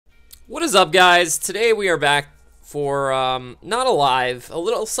What is up, guys? Today we are back for not a live, a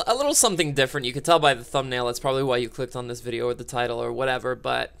little something different. You can tell by the thumbnail. That's probably why you clicked on this video or the title or whatever.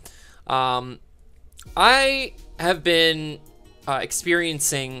 But I have been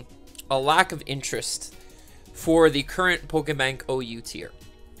experiencing a lack of interest for the current Pokebank OU tier.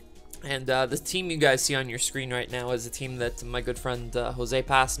 And the team you guys see on your screen right now is a team that my good friend Jose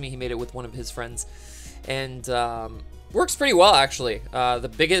passed me. He made it with one of his friends. And works pretty well, actually.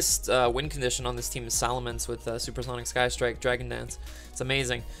 The biggest win condition on this team is Salamence with Supersonic Sky Strike, Dragon Dance. It's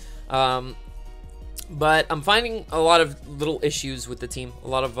amazing. But I'm finding a lot of little issues with the team, a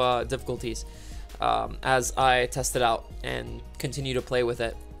lot of difficulties as I test it out and continue to play with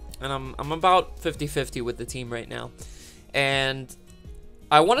it. And I'm about 50-50 with the team right now. And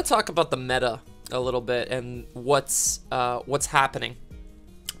I want to talk about the meta a little bit and what's happening.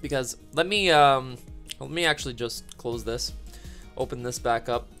 Because let me actually just close this, open this back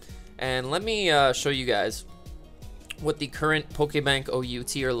up, and let me show you guys what the current Pokebank OU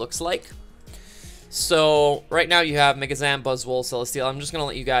tier looks like. So right now you have Megazam, Buzzwole, Celesteal. I'm just gonna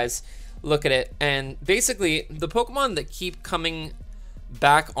let you guys look at it, and basically the Pokemon that keep coming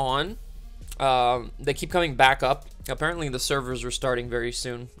back on, they keep coming back up. Apparently the servers are starting very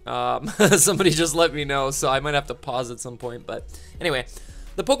soon. Somebody just let me know, so I might have to pause at some point. But anyway,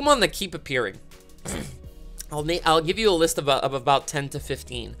 the Pokemon that keep appearing. I'll give you a list of about 10 to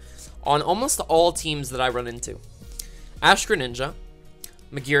 15 on almost all teams that I run into. Ash Greninja,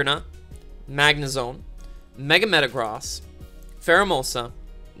 Magearna, Magnezone, Mega Metagross, Pheromosa,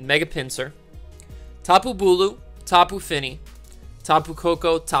 Mega Pinsir, Tapu Bulu, Tapu Fini, Tapu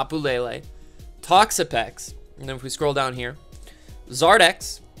Koko, Tapu Lele, Toxapex, and then if we scroll down here,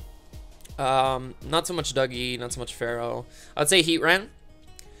 Zardex, not so much Dougie, not so much Pharaoh. I'd say Heatran,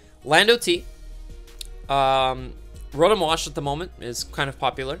 Lando T, Rotom Wash at the moment is kind of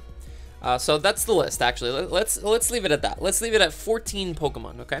popular. So that's the list, actually. Let's leave it at that. Let's leave it at 14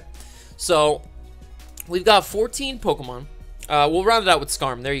 Pokemon, okay? So we've got 14 Pokemon. We'll round it out with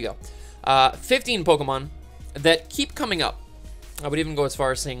Skarm. There you go. 15 Pokemon that keep coming up. I would even go as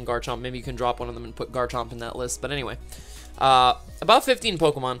far as saying Garchomp. Maybe you can drop one of them and put Garchomp in that list. But anyway, about 15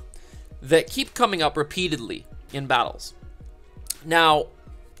 Pokemon that keep coming up repeatedly in battles. Now,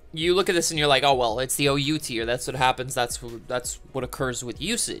 you look at this and you're like, oh, well, it's the OU tier. That's what happens. That's what occurs with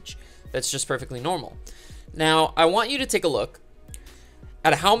usage. That's just perfectly normal. Now, I want you to take a look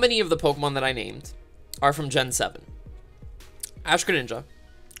at how many of the Pokemon that I named are from Gen 7. Ash Greninja,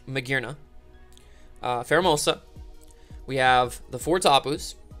 Magearna, Pheromosa. We have the 4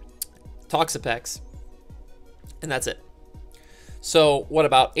 Tapus, Toxapex, and that's it. So, what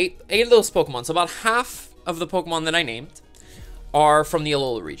about 8 of those Pokemon? So, about half of the Pokemon that I named are from the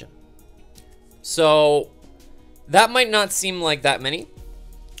Alola region. So that might not seem like that many,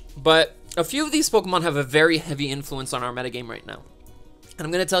 but a few of these Pokemon have a very heavy influence on our metagame right now. And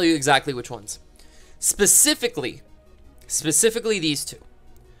I'm going to tell you exactly which ones. Specifically these two.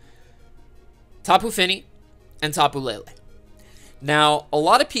 Tapu Fini and Tapu Lele. Now, a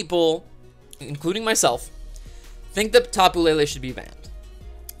lot of people, including myself, think that Tapu Lele should be banned.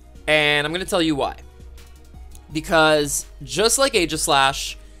 And I'm going to tell you why. Because just like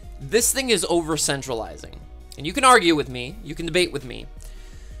Aegislash, this thing is over-centralizing. And you can argue with me, you can debate with me,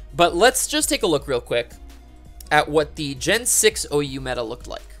 but let's just take a look real quick at what the Gen 6 OU meta looked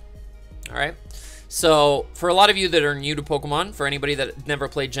like. Alright? So, for a lot of you that are new to Pokemon, for anybody that never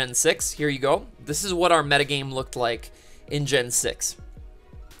played Gen 6, here you go. This is what our metagame looked like in Gen 6.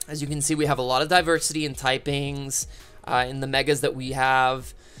 As you can see, we have a lot of diversity in typings, in the megas that we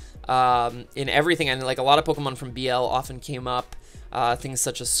have, in everything. And like a lot of Pokemon from BL often came up, things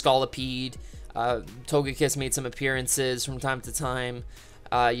such as Scolipede, Togekiss made some appearances from time to time.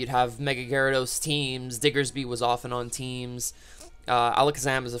 You'd have Mega Gyarados teams, Diggersby was often on teams,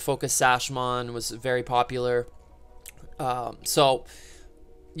 Alakazam as a Focus Sashmon was very popular. So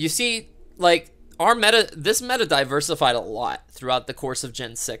you see, like, our meta, this meta diversified a lot throughout the course of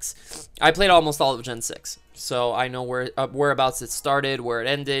Gen 6. I played almost all of Gen 6, so I know whereabouts it started, where it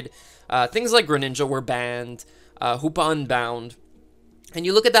ended. Things like Greninja were banned, Hoopa Unbound. And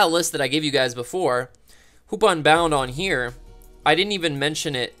you look at that list that I gave you guys before, Hoopa Unbound on here, I didn't even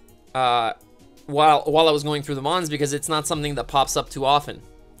mention it while I was going through the mons because it's not something that pops up too often.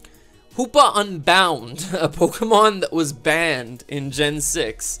 Hoopa Unbound, a Pokemon that was banned in Gen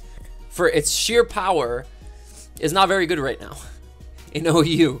 6, for its sheer power, is not very good right now in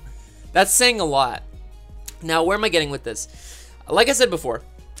OU. That's saying a lot. Now, where am I getting with this? Like I said before,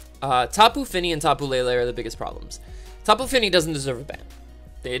 Tapu Fini and Tapu Lele are the biggest problems. Tapu Fini doesn't deserve a ban.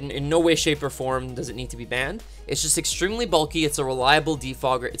 In no way, shape, or form does it need to be banned. It's just extremely bulky. It's a reliable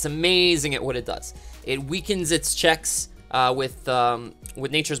defogger. It's amazing at what it does. It weakens its checks with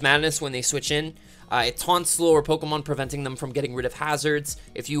Nature's Madness when they switch in. It taunts slower Pokemon, preventing them from getting rid of hazards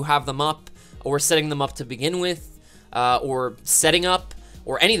if you have them up, or setting them up to begin with, or setting up,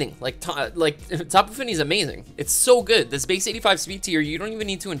 or anything. Tapu Fini is amazing. It's so good. This base 85 speed tier, you don't even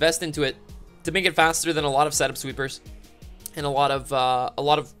need to invest into it to make it faster than a lot of setup sweepers and a lot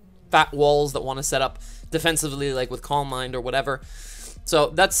of fat walls that want to set up defensively, like with Calm Mind or whatever. So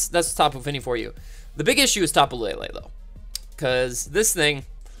that's Tapu Fini for you. The big issue is Tapu Lele though, because this thing.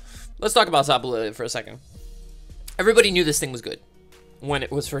 Let's talk about Tapu Lele for a second. Everybody knew this thing was good when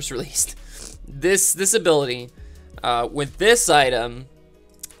it was first released. This ability, with this item,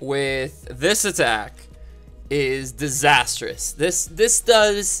 with this attack, is disastrous. This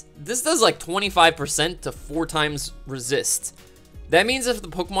does like 25% to 4 times resist. That means if the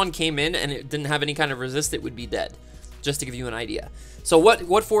Pokemon came in and it didn't have any kind of resist, it would be dead. Just to give you an idea. So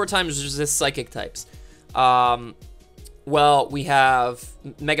what 4 times resist psychic types? Well, we have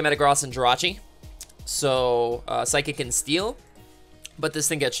Mega Metagross and Jirachi. So Psychic and Steel. But this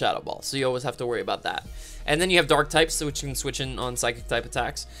thing gets Shadow Ball, so you always have to worry about that. And then you have Dark types, which can switch in on Psychic type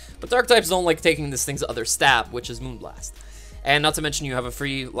attacks. But Dark types don't like taking this thing's other stab, which is Moonblast. And not to mention you have a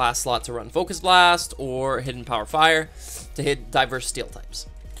free last slot to run Focus Blast or Hidden Power Fire to hit diverse Steel types.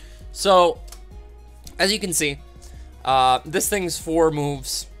 So, as you can see, this thing's 4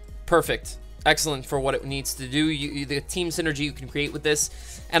 moves, perfect. Excellent for what it needs to do. The team synergy you can create with this.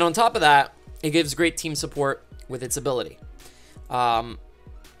 And on top of that, it gives great team support with its ability.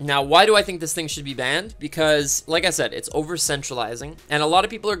 Now, why do I think this thing should be banned? Because, like I said, it's over-centralizing. And a lot of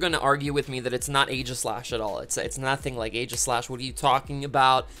people are going to argue with me that it's not Aegislash at all. It's nothing like Aegislash. What are you talking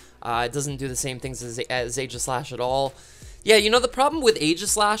about? It doesn't do the same things as Aegislash at all. Yeah, you know, the problem with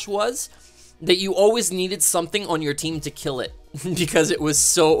Aegislash was that you always needed something on your team to kill it. Because it was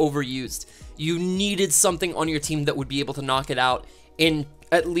so overused. You needed something on your team that would be able to knock it out in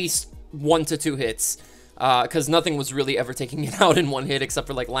at least 1 to 2 hits. Because nothing was really ever taking it out in 1 hit except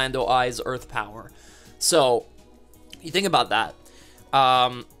for like Lando Eye's Earth Power. So, you think about that.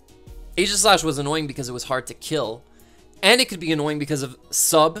 Aegislash was annoying because it was hard to kill. And it could be annoying because of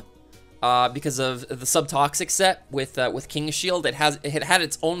because of the Sub-Toxic set with King Shield. It had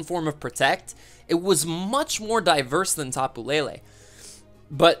its own form of Protect. It was much more diverse than Tapu Lele.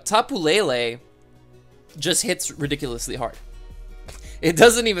 But Tapu Lele just hits ridiculously hard. It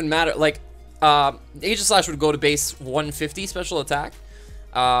doesn't even matter. Like, Aegislash would go to base 150 special attack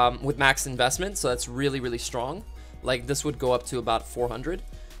with max investment, so that's really, really strong. Like, this would go up to about 400,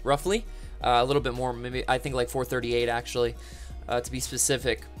 roughly. A little bit more, maybe, I think like 438, actually, to be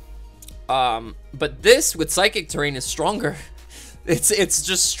specific. But this, with Psychic Terrain, is stronger. It's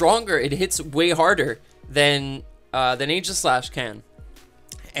just stronger. It hits way harder than Aegislash can.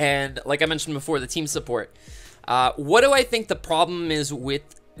 And like I mentioned before, the team support. What do I think the problem is with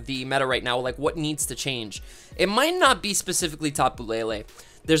the meta right now? Like, what needs to change? It might not be specifically Tapu Lele.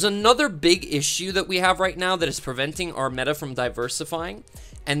 There's another big issue that we have right now that is preventing our meta from diversifying,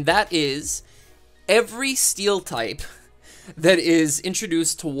 and that is every Steel type that is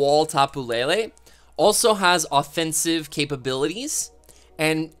introduced to wall Tapu Lele also has offensive capabilities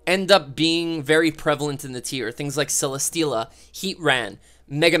and end up being very prevalent in the tier. Things like Celesteela, Heatran,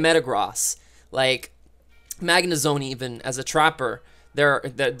 Mega Metagross, like Magnezone even as a trapper.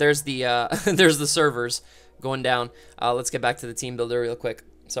 There's the servers going down. Let's get back to the team builder real quick.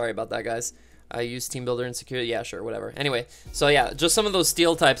 Sorry about that, guys. I use team builder and security. Yeah, sure, whatever. Anyway, so yeah, just some of those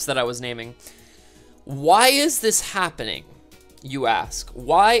Steel types that I was naming. Why is this happening, you ask?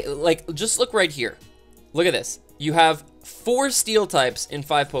 Why? Like, just look right here. Look at this. You have 4 Steel types in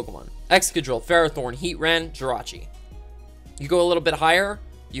 5 Pokemon. Excadrill, Ferrothorn, Heatran, Jirachi. You go a little bit higher,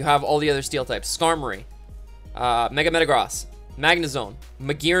 you have all the other Steel types. Skarmory, Mega Metagross, Magnezone,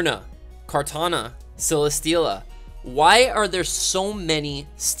 Magearna, Kartana, Celesteela. Why are there so many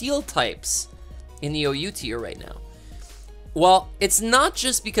Steel types in the OU tier right now? Well, it's not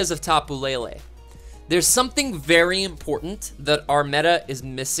just because of Tapu Lele. There's something very important that our meta is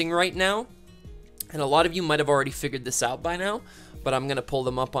missing right now. And a lot of you might have already figured this out by now, but I'm going to pull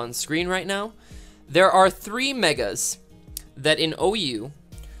them up on screen right now. There are 3 megas that in OU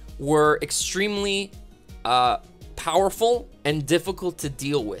were extremely powerful and difficult to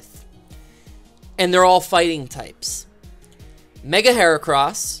deal with. And they're all fighting types. Mega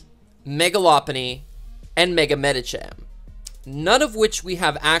Heracross, Mega Lopunny, and Mega Medicham. None of which we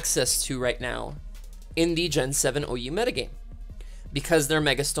have access to right now in the Gen 7 OU metagame, because their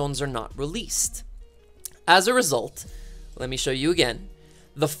Mega Stones are not released. As a result, let me show you again.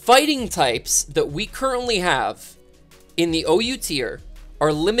 the fighting types that we currently have in the OU tier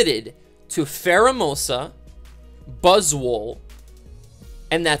are limited to Pheromosa, Buzzwole,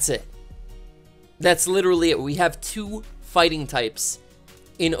 and that's it. That's literally it. We have 2 fighting types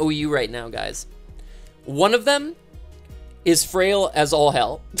in OU right now, guys. One of them is frail as all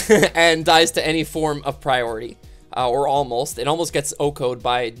hell and dies to any form of priority, or almost. It almost gets OHKO'd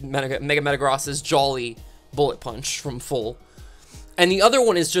by Mega Metagross's Jolly Bullet Punch from full. And the other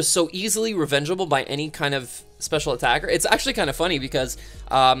one is just so easily revengeable by any kind of special attacker. It's actually kind of funny because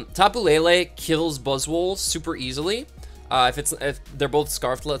Tapu Lele kills Buzzwole super easily. If they're both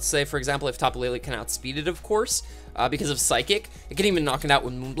scarfed, let's say, for example, if Tapu Lele can outspeed it, of course, because of Psychic. It can even knock it out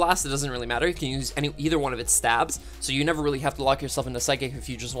with Moonblast. It doesn't really matter. You can use either one of its stabs, so you never really have to lock yourself into Psychic if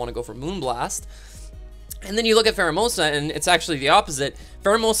you just want to go for Moonblast. And then you look at Pheromosa, and it's actually the opposite.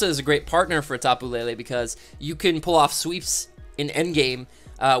 Pheromosa is a great partner for Tapu Lele because you can pull off sweeps in endgame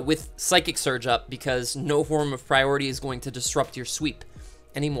with Psychic Surge up, because no form of priority is going to disrupt your sweep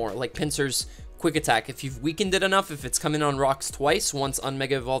anymore. Like Pinsir's Quick Attack, if you've weakened it enough, if it's coming on rocks twice, once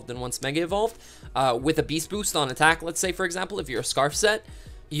unmega evolved and once mega evolved, with a beast boost on attack, let's say, for example, if you're a Scarf set,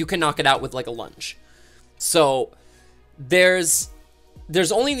 you can knock it out with like a lunge. So there's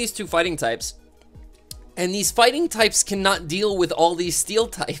only these 2 fighting types, and these fighting types cannot deal with all these steel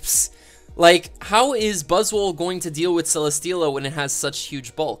types. Like, how is Buzzwole going to deal with Celesteela when it has such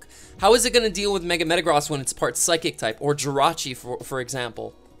huge bulk? How is it going to deal with Mega Metagross when it's part Psychic type, or Jirachi, for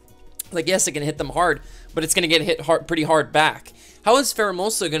example? Like, yes, it can hit them hard, but it's going to get hit pretty hard back. How is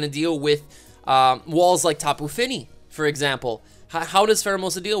Pheromosa going to deal with walls like Tapu Fini, for example? How does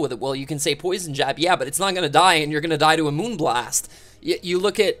Pheromosa deal with it? Well, you can say Poison Jab, yeah, but it's not going to die, and you're going to die to a Moonblast. You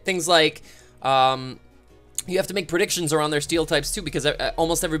look at things like... you have to make predictions around their steel types too, because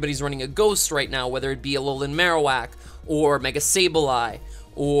almost everybody's running a Ghost right now, whether it be Alolan Marowak, or Mega Sableye,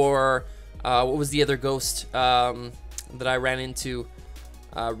 or what was the other Ghost that I ran into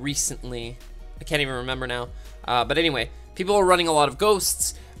recently? I can't even remember now. But anyway, people are running a lot of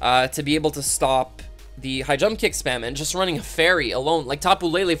Ghosts to be able to stop the high jump kick spam, and just running a Fairy alone, like Tapu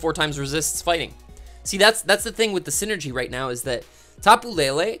Lele 4 times resists fighting. See, that's the thing with the synergy right now, is that Tapu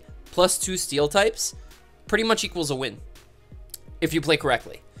Lele plus 2 steel types pretty much equals a win, if you play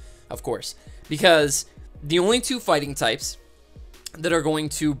correctly, of course, because the only 2 fighting types that are going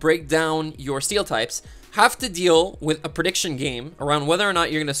to break down your steel types have to deal with a prediction game around whether or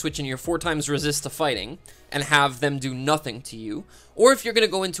not you're going to switch in your 4 times resist to fighting and have them do nothing to you, or if you're going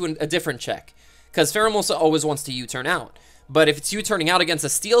to go into a different check, because Pheromosa always wants to U-turn out, but if it's U-turning out against a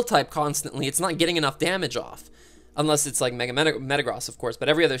steel type constantly, it's not getting enough damage off, unless it's like Mega Metagross, of course, but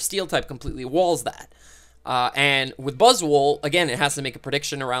every other steel type completely walls that. And with Buzzwole, again, it has to make a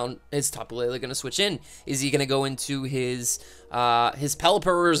prediction around, is Tapu Lele going to switch in? Is he going to go into his Pelipper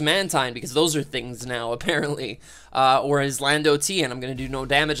or his Mantine? Because those are things now, apparently. Or his Lando T, and I'm going to do no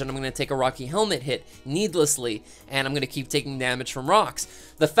damage, and I'm going to take a Rocky Helmet hit needlessly, and I'm going to keep taking damage from rocks.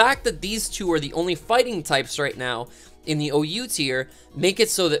 The fact that these 2 are the only fighting types right now in the OU tier make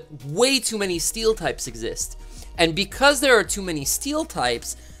it so that way too many steel types exist. And because there are too many steel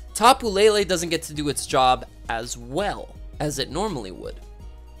types, Tapu Lele doesn't get to do its job as well as it normally would.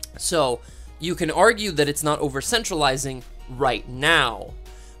 So you can argue that it's not over-centralizing right now,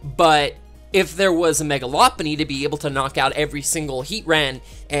 but if there was a Mega Lopunny to be able to knock out every single Heatran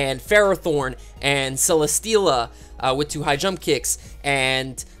and Ferrothorn and Celesteela with 2 high jump kicks,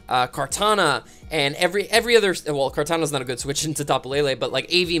 and Kartana and every other, well, Kartana's not a good switch into Tapu Lele, but like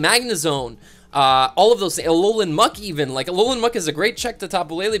AV Magnezone, all of those, Alolan Muck even, like Alolan Muck is a great check to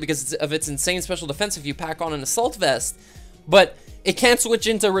Tapu Lele because of its insane special defense if you pack on an Assault Vest, but it can't switch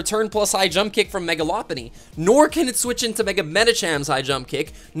into Return plus High Jump Kick from Mega Lopunny, nor can it switch into Mega Metacham's High Jump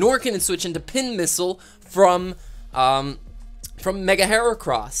Kick, nor can it switch into Pin Missile from Mega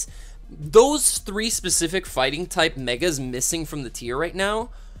Heracross. Those 3 specific fighting type Megas missing from the tier right now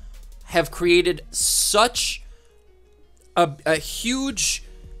have created such a huge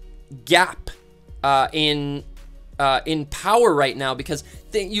gap in power right now, because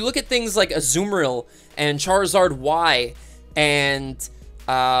you look at things like Azumarill and Charizard Y and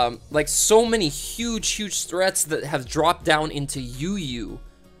like so many huge threats that have dropped down into UU.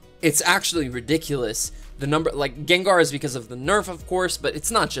 It's actually ridiculous. The number, like Gengar is because of the nerf, of course, but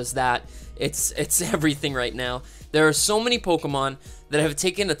it's not just that. It's everything right now. There are so many Pokemon that have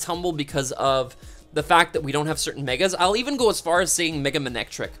taken a tumble because of the fact that we don't have certain Megas. I'll even go as far as saying Mega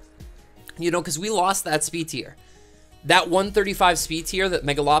Manectric. You know, because we lost that speed tier. That 135 speed tier that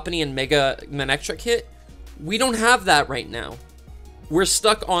Mega Lopunny and Mega Manectric hit, we don't have that right now. We're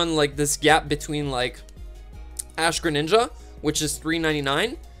stuck on like this gap between like Ash Greninja, which is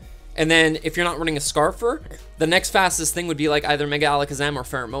 $3.99. And then if you're not running a Scarfer, the next fastest thing would be like either Mega Alakazam or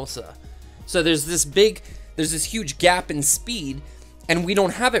Pheromosa. So there's this huge gap in speed, and we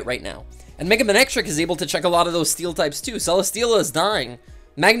don't have it right now. And Mega Manectric is able to check a lot of those steel types too. Celesteela is dying.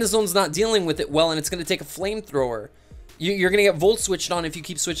 Magnezone's not dealing with it well, and it's going to take a Flamethrower. You're going to get Volt switched on if you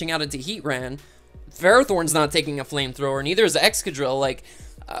keep switching out into Heatran. Ferrothorn's not taking a Flamethrower, neither is Excadrill. Like,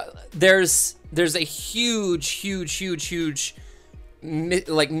 there's a huge,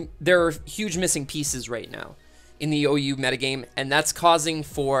 there are huge missing pieces right now in the OU metagame, and that's causing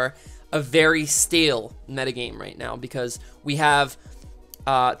for a very stale metagame right now, because we have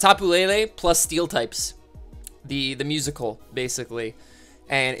Tapu Lele plus steel types, the musical, basically,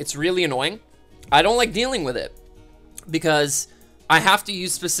 and it's really annoying. I don't like dealing with it because I have to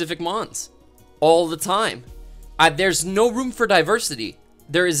use specific mons all the time. There's no room for diversity.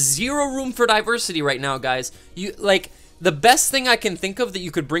 There is zero room for diversity right now, guys. The best thing I can think of that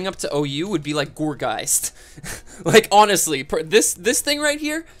you could bring up to OU would be like Gourgeist. Like, honestly, this thing right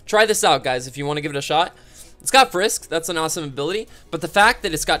here, try this out, guys, if you want to give it a shot. It's got Frisk, that's an awesome ability, but the fact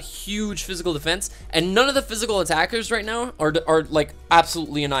that it's got huge physical defense, and none of the physical attackers right now are like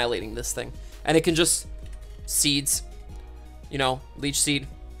absolutely annihilating this thing. And it can just Seeds, you know, Leech Seed,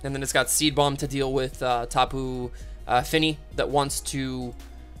 and then it's got Seed Bomb to deal with Tapu Fini that wants to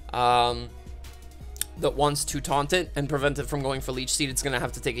taunt it and prevent it from going for Leech Seed. It's gonna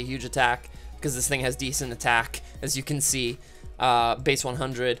have to take a huge attack because this thing has decent attack, as you can see, base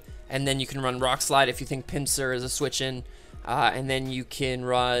 100. And then you can run Rock Slide if you think Pinsir is a switch in, and then you can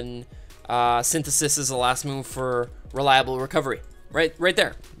run Synthesis as the last move for reliable recovery. Right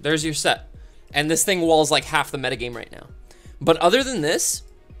there. There's your set. And this thing walls like half the metagame right now. But other than this,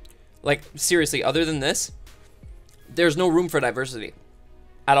 like seriously, other than this, there's no room for diversity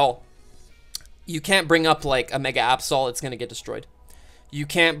at all. You can't bring up like a Mega Absol, it's gonna get destroyed. You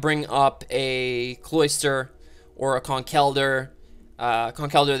can't bring up a Cloyster or a Conkeldurr.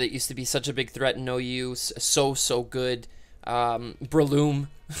 Conkeldurr that used to be such a big threat in OU, so good. Breloom,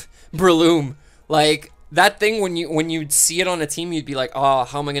 Breloom, like that thing when you'd see it on a team, you'd be like, oh,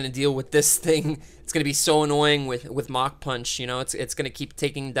 how am I gonna deal with this thing? It's gonna be so annoying with Mach Punch. You know, it's gonna keep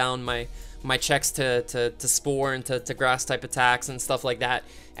taking down my checks to Spore and to Grass type attacks and stuff like that.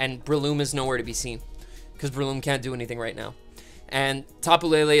 And Breloom is nowhere to be seen because Breloom can't do anything right now. And Tapu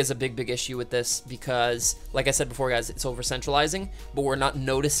Lele is a big issue with this because, like I said before, guys, it's over-centralizing, but we're not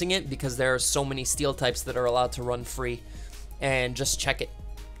noticing it because there are so many steel types that are allowed to run free and just check it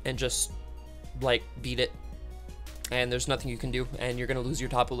and just, like, beat it. And there's nothing you can do, and you're going to lose your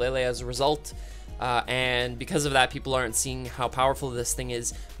Tapu Lele as a result. And because of that, people aren't seeing how powerful this thing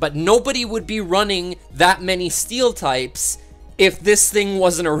is. But nobody would be running that many steel types if this thing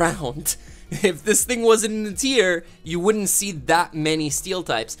wasn't around. If this thing wasn't in the tier, you wouldn't see that many steel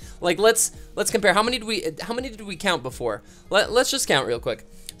types. Like, let's compare. How many did we count before? Let's just count real quick.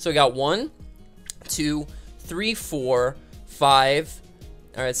 So we got 1, 2, 3, 4, 5.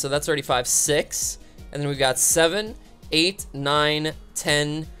 All right, so that's already 5, 6, and then we got 7, 8, 9,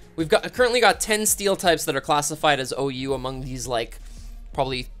 10. We've currently got 10 steel types that are classified as OU among these like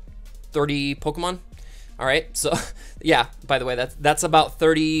probably 30 Pokemon. All right, so yeah, by the way, that's about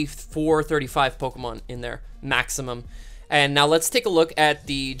 34, 35 Pokemon in there, maximum. And now let's take a look at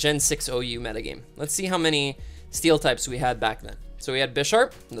the Gen 6 OU metagame. Let's see how many steel types we had back then. So we had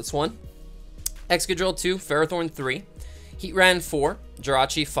Bisharp, that's 1. Excadrill 2, Ferrothorn 3, Heatran 4,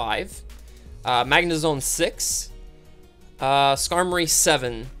 Jirachi 5, Magnezone 6, Skarmory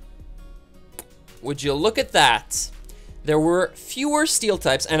 7. Would you look at that? There were fewer steel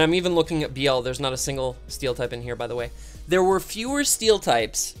types, and I'm even looking at BL. There's not a single steel type in here, by the way. There were fewer steel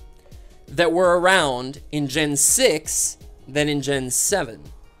types that were around in Gen 6 than in Gen 7.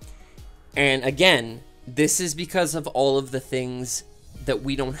 And again, this is because of all of the things that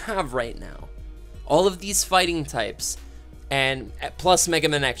we don't have right now. All of these fighting types, and plus Mega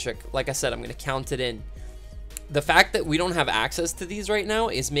Manectric. Like I said, I'm going to count it in. The fact that we don't have access to these right now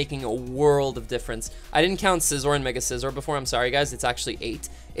is making a world of difference. I didn't count Scizor and Mega Scizor before. I'm sorry, guys. It's actually 8.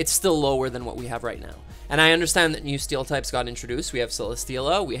 It's still lower than what we have right now. And I understand that new steel types got introduced. We have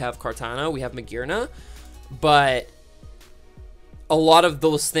Celesteela, we have Kartana, we have Magearna. But a lot of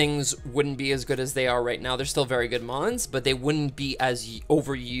those things wouldn't be as good as they are right now. They're still very good mons, but they wouldn't be as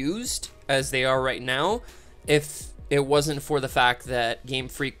overused as they are right now if it wasn't for the fact that Game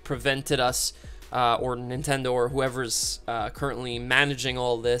Freak prevented us or Nintendo or whoever's currently managing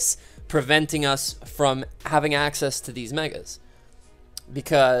all this, preventing us from having access to these megas.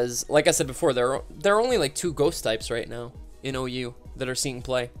 Because, like I said before, there are only like 2 ghost types right now in OU that are seeing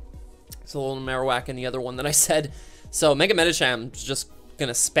play. So Marowak and the other one that I said. So Mega Metacham's just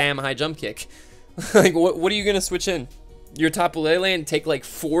gonna spam high jump kick. Like, what are you gonna switch in? Your Tapu Lele and take like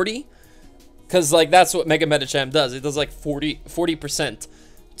 40? Because like that's what Mega Metacham does. It does like 40%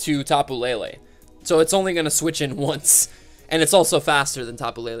 to Tapu Lele. So it's only gonna switch in once. And it's also faster than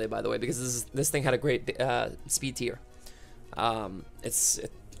Tapu Lele, by the way, because this thing had a great speed tier.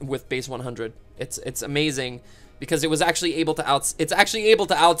 With base 100. It's amazing because it was actually able to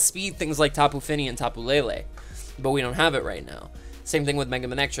outspeed things like Tapu Fini and Tapu Lele, but we don't have it right now. Same thing with Mega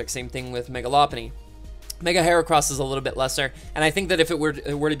Manectric, same thing with Mega Lopunny. Mega Heracross is a little bit lesser, and I think that if it were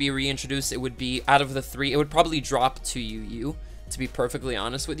to be reintroduced, it would be, out of the 3, it would probably drop to UU, to be perfectly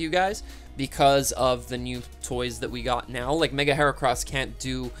honest with you guys, because of the new toys that we got now. Like, Mega Heracross can't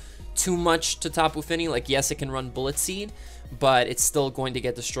do too much to Tapu Fini. Like, yes, it can run Bullet Seed, but it's still going to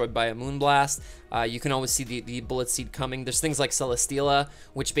get destroyed by a Moonblast. You can always see the Bullet Seed coming. There's things like Celesteela,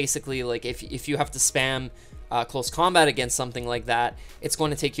 which basically, like, if you have to spam close combat against something like that, it's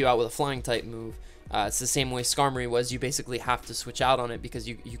going to take you out with a flying type move. It's the same way Skarmory was. You basically have to switch out on it because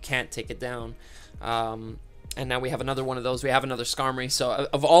you can't take it down. And now we have another one of those. We have another Skarmory. So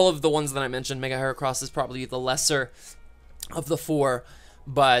of all of the ones that I mentioned, Mega Heracross is probably the lesser of the 4.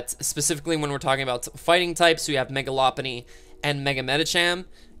 But specifically when we're talking about fighting types, we have Mega Lopunny and Mega Metacham.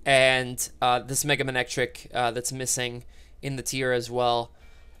 And this Mega Manectric that's missing in the tier as well.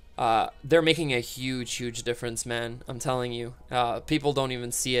 They're making a huge difference, man. I'm telling you. People don't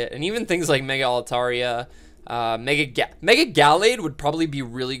even see it. And even things like Mega Altaria, Mega Gallade would probably be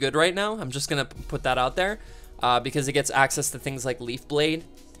really good right now. I'm just going to put that out there. Because it gets access to things like Leaf Blade,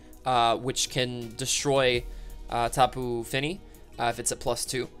 which can destroy Tapu Fini if it's at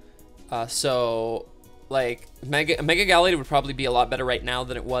 +2. So, like, Mega Gallade would probably be a lot better right now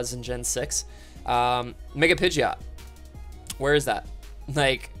than it was in Gen 6. Mega Pidgeot. Where is that?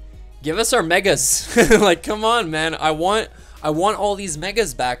 Like, give us our Megas. Like, come on, man. I want all these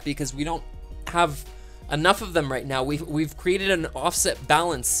Megas back because we don't have enough of them right now. We've created an offset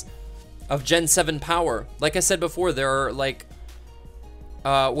balance of Gen 7 power. Like I said before, there are like,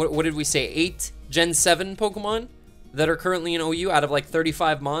 what did we say? 8 Gen 7 Pokemon that are currently in OU out of like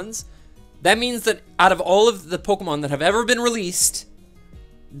 35 Mons. That means that out of all of the Pokemon that have ever been released,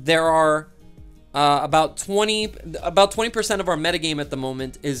 there are about 20% of our metagame at the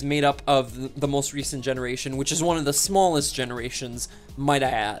moment is made up of the most recent generation, which is one of the smallest generations, might I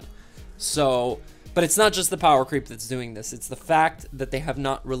add. So, but it's not just the power creep that's doing this. It's the fact that they have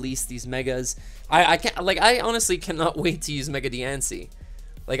not released these megas. I honestly cannot wait to use Mega Diancie.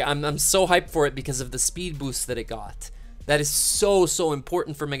 Like, I'm so hyped for it because of the speed boost that it got. That is so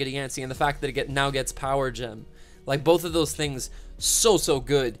important for Mega Diancie, and the fact that it now gets Power Gem. Like, both of those things, so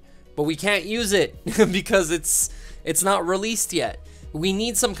good. But we can't use it because it's not released yet. We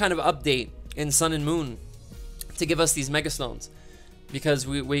need some kind of update in Sun and Moon to give us these Mega Stones, because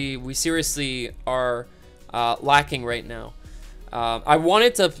we seriously are lacking right now. I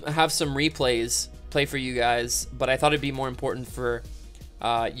wanted to have some replays play for you guys, but I thought it'd be more important for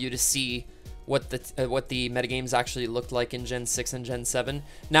you to see what the metagames actually looked like in Gen 6 and Gen 7.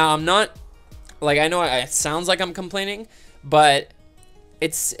 Now, I'm not, like, I know it sounds like I'm complaining, but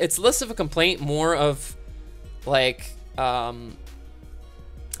it's less of a complaint, more of like I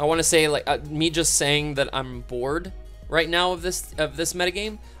want to say, like, me just saying that I'm bored right now of this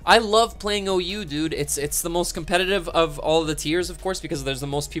metagame. I love playing OU, dude. It's the most competitive of all the tiers, of course, because there's the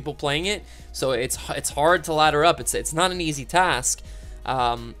most people playing it. So it's hard to ladder up. It's not an easy task.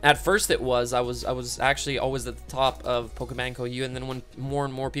 At first it was. I was actually always at the top of Pokebank OU, and then when more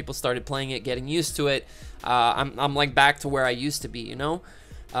and more people started playing it, getting used to it, I'm like back to where I used to be, you know,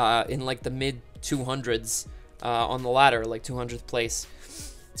 in like the mid 200s on the ladder, like 200th place.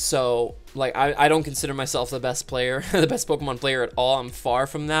 So, like, I don't consider myself the best player, the best Pokemon player at all. I'm far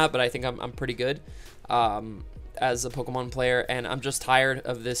from that, but I think I'm pretty good as a Pokemon player, and I'm just tired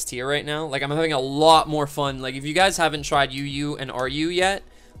of this tier right now. Like, I'm having a lot more fun. Like, if you guys haven't tried UU and RU yet,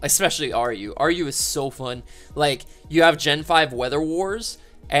 especially RU is so fun. Like, you have Gen 5 Weather Wars,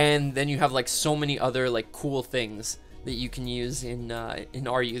 and then you have, like, so many other, like, cool things that you can use in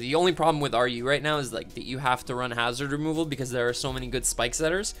RU. The only problem with RU right now is, like, that you have to run hazard removal because there are so many good spike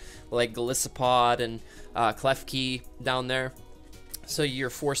setters, like Golisopod and Klefki down there. So you're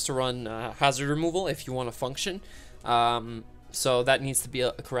forced to run hazard removal if you want to function. So that needs to be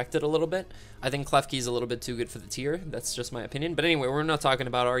corrected a little bit. I think Klefki is a little bit too good for the tier. That's just my opinion. But anyway, we're not talking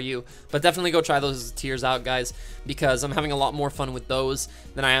about RU. But definitely go try those tiers out, guys, because I'm having a lot more fun with those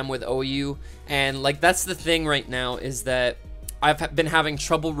than I am with OU. And, like, that's the thing right now, is that I've been having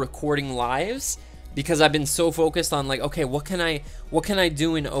trouble recording lives because I've been so focused on, like, okay, what can I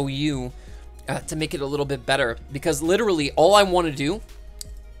do in OU to make it a little bit better, because literally all I want to do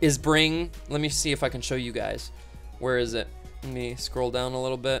is bring, let me see if I can show you guys. Where is it? Let me scroll down a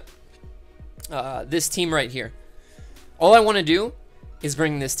little bit. This team right here. All I want to do is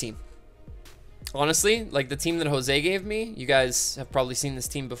bring this team. Honestly, like the team that Jose gave me, you guys have probably seen this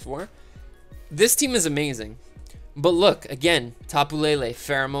team before. This team is amazing. But look, again, Tapu Lele,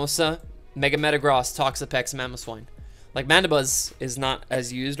 Pheromosa, Mega Metagross, Toxapex, Mamoswine. Like, Mandibuzz is not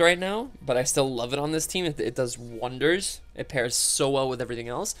as used right now, but I still love it on this team. It does wonders. It pairs so well with everything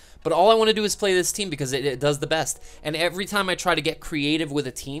else. But all I want to do is play this team because it does the best. And every time I try to get creative with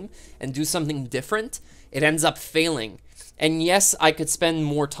a team and do something different, it ends up failing. And yes, I could spend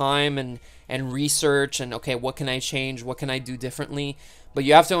more time and research and, okay, what can I change? What can I do differently? But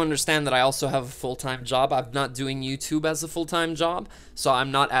you have to understand that I also have a full-time job. I'm not doing YouTube as a full-time job, so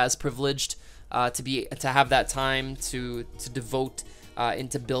I'm not as privileged to have that time to devote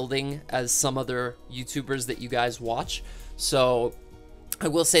into building as some other YouTubers that you guys watch. So I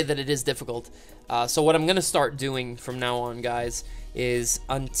will say that it is difficult. So what I'm gonna start doing from now on, guys, is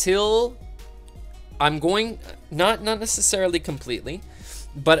until I'm going, not necessarily completely,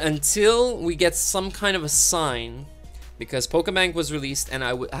 but until we get some kind of a sign, because Pokebank was released and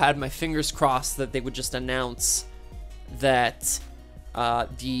I had my fingers crossed that they would just announce that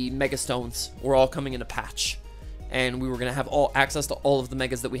the Mega Stones were all coming in a patch, and we were gonna have all access to all of the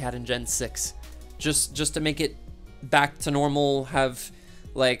Megas that we had in Gen 6, just to make it back to normal, have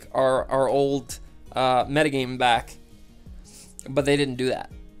like our old metagame back. But they didn't do that.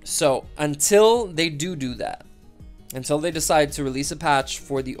 So until they do that, until they decide to release a patch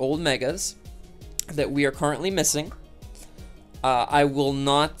for the old Megas that we are currently missing, I will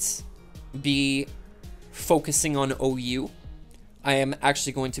not be focusing on OU. I am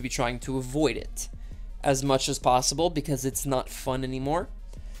actually going to be trying to avoid it as much as possible because it's not fun anymore.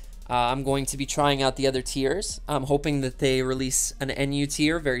 I'm going to be trying out the other tiers. I'm hoping that they release an NU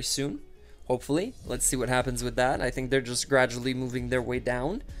tier very soon. Hopefully. Let's see what happens with that. I think they're just gradually moving their way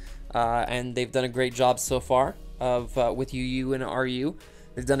down. And they've done a great job so far of with UU and RU.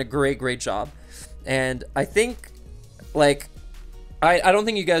 They've done a great job. And I think, like, I don't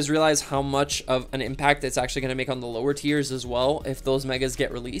think you guys realize how much of an impact it's actually going to make on the lower tiers as well if those Megas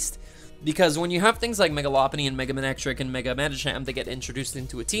get released. Because when you have things like Mega Lopunny and Mega Manectric and Mega Medicham that get introduced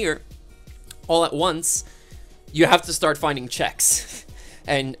into a tier, all at once, you have to start finding checks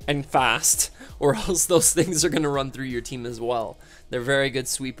and fast, or else those things are going to run through your team as well. They're very good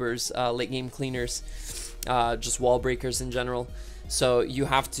sweepers, late game cleaners, just wall breakers in general. So you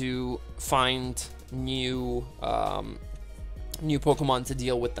have to find new Pokemon to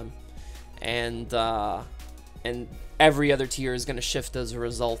deal with them, and every other tier is going to shift as a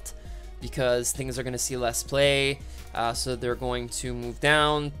result, because things are going to see less play, so they're going to move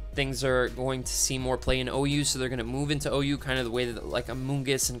down. Things are going to see more play in OU, so they're going to move into OU, kind of the way that like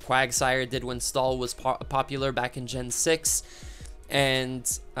Amoonguss and Quagsire did when Stall was popular back in Gen 6.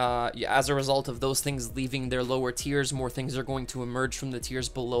 And yeah, as a result of those things leaving their lower tiers, more things are going to emerge from the tiers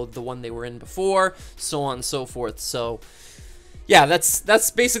below the one they were in before, so on and so forth. So yeah,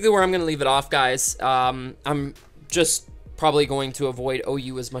 that's basically where I'm going to leave it off, guys. I'm just probably going to avoid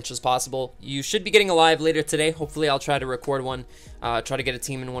OU as much as possible. You should be getting a live later today. Hopefully I'll try to record one, try to get a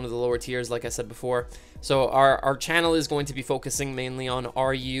team in one of the lower tiers, like I said before. So our channel is going to be focusing mainly on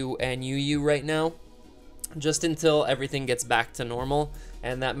RU and UU right now, just until everything gets back to normal,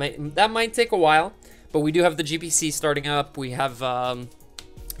 and that might take a while. But we do have the GPC starting up. We have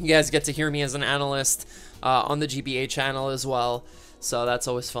you guys get to hear me as an analyst on the GBA channel as well, so that's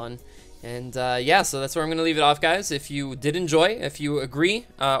always fun. And yeah, so that's where I'm gonna leave it off, guys. If you did enjoy, if you agree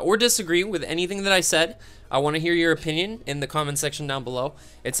or disagree with anything that I said, I want to hear your opinion in the comment section down below.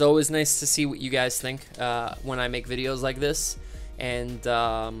 It's always nice to see what you guys think when I make videos like this. And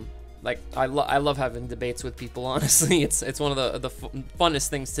like I love having debates with people. Honestly, it's one of the funnest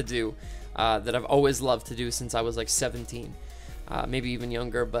things to do that I've always loved to do since I was like 17, maybe even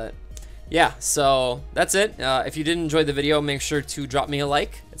younger. But yeah, so that's it. If you did enjoy the video, make sure to drop me a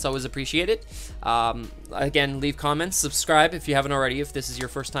like. It's always appreciated. Again, leave comments, subscribe if you haven't already, if this is your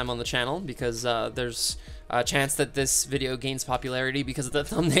first time on the channel, because there's a chance that this video gains popularity because of the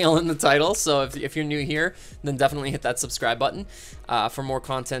thumbnail and the title. So if you're new here, then definitely hit that subscribe button for more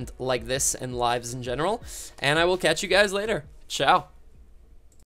content like this and lives in general. And I will catch you guys later. Ciao.